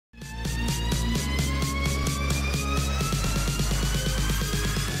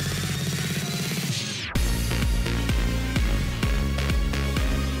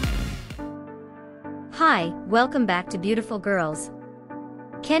Hi, welcome back to Beautiful Girls.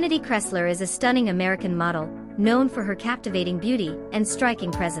 Kennedy Kressler is a stunning American model, known for her captivating beauty and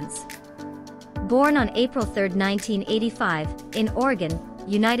striking presence. Born on April 3, 1985, in Oregon,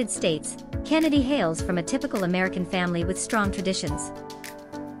 United States, Kennedy hails from a typical American family with strong traditions.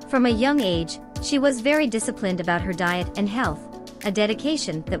 From a young age, she was very disciplined about her diet and health, a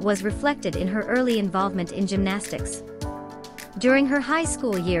dedication that was reflected in her early involvement in gymnastics. During her high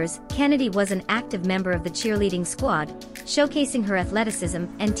school years, Kennedy was an active member of the cheerleading squad, showcasing her athleticism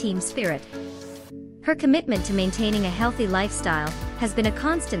and team spirit. Her commitment to maintaining a healthy lifestyle has been a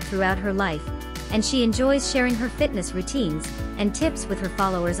constant throughout her life, and she enjoys sharing her fitness routines and tips with her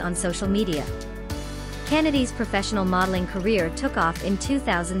followers on social media. Kennedy's professional modeling career took off in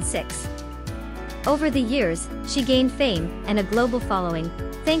 2006. Over the years, she gained fame and a global following,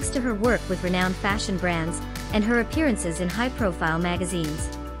 thanks to her work with renowned fashion brands and her appearances in high-profile magazines.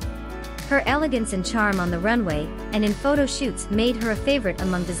 Her elegance and charm on the runway and in photo shoots made her a favorite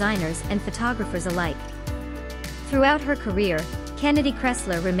among designers and photographers alike. Throughout her career, Kennedy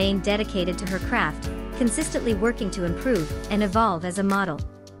Kressler remained dedicated to her craft, consistently working to improve and evolve as a model.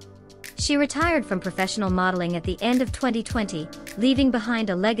 She retired from professional modeling at the end of 2020, leaving behind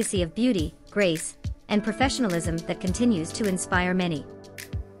a legacy of beauty, grace, and professionalism that continues to inspire many.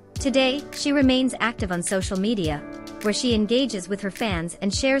 Today, she remains active on social media, where she engages with her fans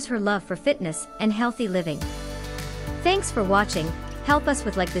and shares her love for fitness and healthy living. Thanks for watching. Help us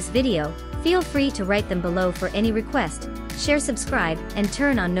with like this video. Feel free to write them below for any request, share, subscribe, and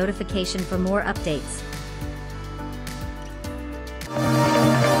turn on notification for more updates.